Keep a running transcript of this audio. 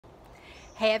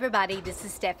Hey everybody, this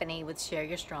is Stephanie with Share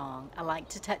Your Strong. I like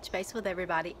to touch base with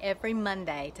everybody every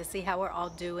Monday to see how we're all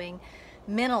doing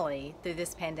mentally through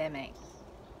this pandemic.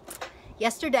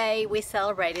 Yesterday we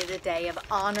celebrated a day of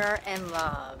honor and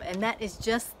love, and that is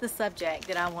just the subject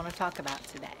that I want to talk about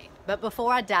today. But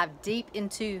before I dive deep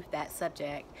into that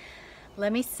subject,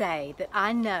 let me say that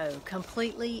I know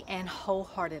completely and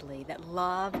wholeheartedly that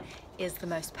love is the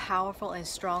most powerful and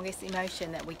strongest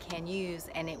emotion that we can use,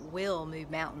 and it will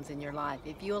move mountains in your life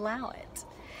if you allow it.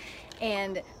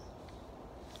 And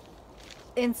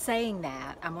in saying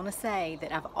that, I'm going to say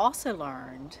that I've also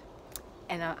learned,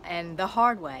 and the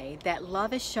hard way, that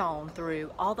love is shown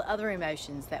through all the other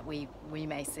emotions that we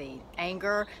may see.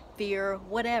 Anger, fear,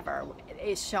 whatever,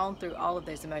 it's shown through all of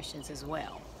those emotions as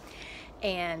well.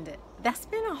 And that's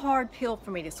been a hard pill for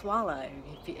me to swallow,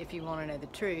 if you want to know the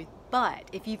truth. But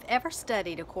if you've ever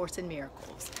studied A Course in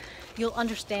Miracles, you'll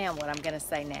understand what I'm going to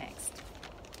say next.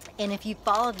 And if you've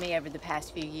followed me over the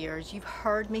past few years, you've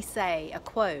heard me say a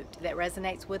quote that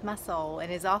resonates with my soul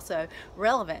and is also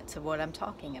relevant to what I'm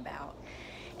talking about.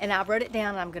 And I wrote it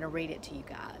down and I'm going to read it to you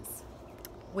guys.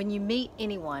 When you meet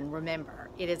anyone, remember,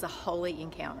 it is a holy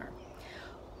encounter.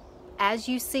 As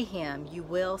you see him, you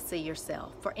will see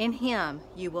yourself. For in him,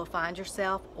 you will find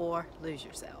yourself or lose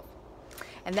yourself.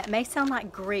 And that may sound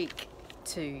like Greek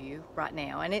to you right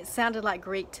now. And it sounded like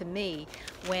Greek to me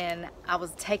when I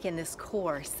was taking this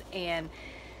course.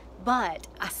 But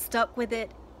I stuck with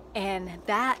it. And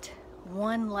that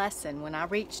one lesson, when I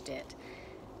reached it,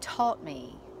 taught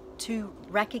me to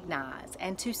recognize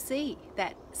and to see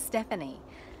that, Stephanie,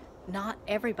 not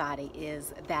everybody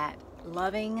is that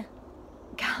loving,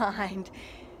 kind,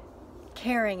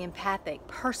 caring, empathic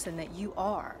person that you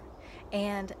are,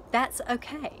 and that's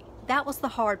okay. That was the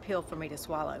hard pill for me to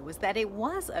swallow, was that it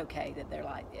was okay that they're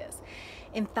like this.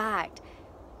 In fact,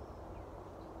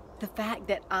 the fact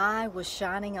that I was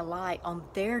shining a light on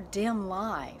their dim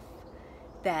life,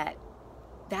 that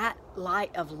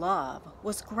light of love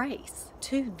was grace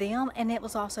to them, and it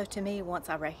was also to me once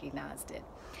I recognized it.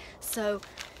 So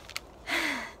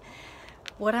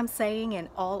what I'm saying in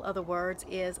all other words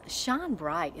is shine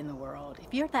bright in the world.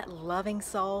 If you're that loving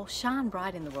soul, shine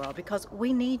bright in the world, because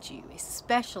we need you,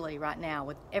 especially right now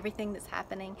with everything that's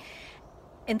happening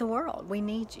in the world. We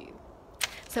need you.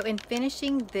 So in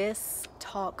finishing this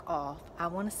talk off, I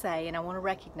want to say, and I want to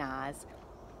recognize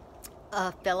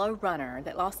a fellow runner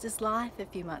that lost his life a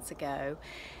few months ago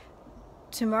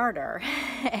to murder,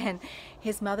 and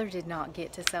his mother did not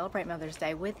get to celebrate Mother's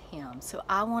Day with him. So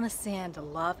I want to send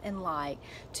love and light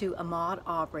to Ahmaud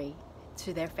Arbery,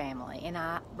 to their family, and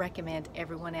I recommend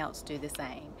everyone else do the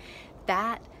same.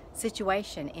 That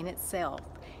situation in itself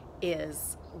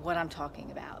is what I'm talking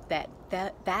about.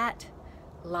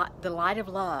 The light of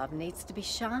love needs to be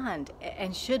shined,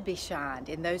 and should be shined,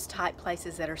 in those type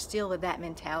places that are still with that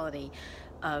mentality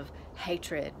of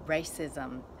hatred,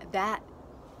 racism. That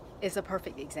is a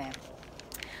perfect example.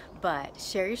 But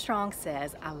Share Your Strong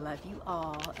says, I love you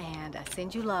all and I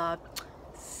send you love.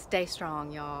 Stay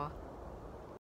strong, y'all.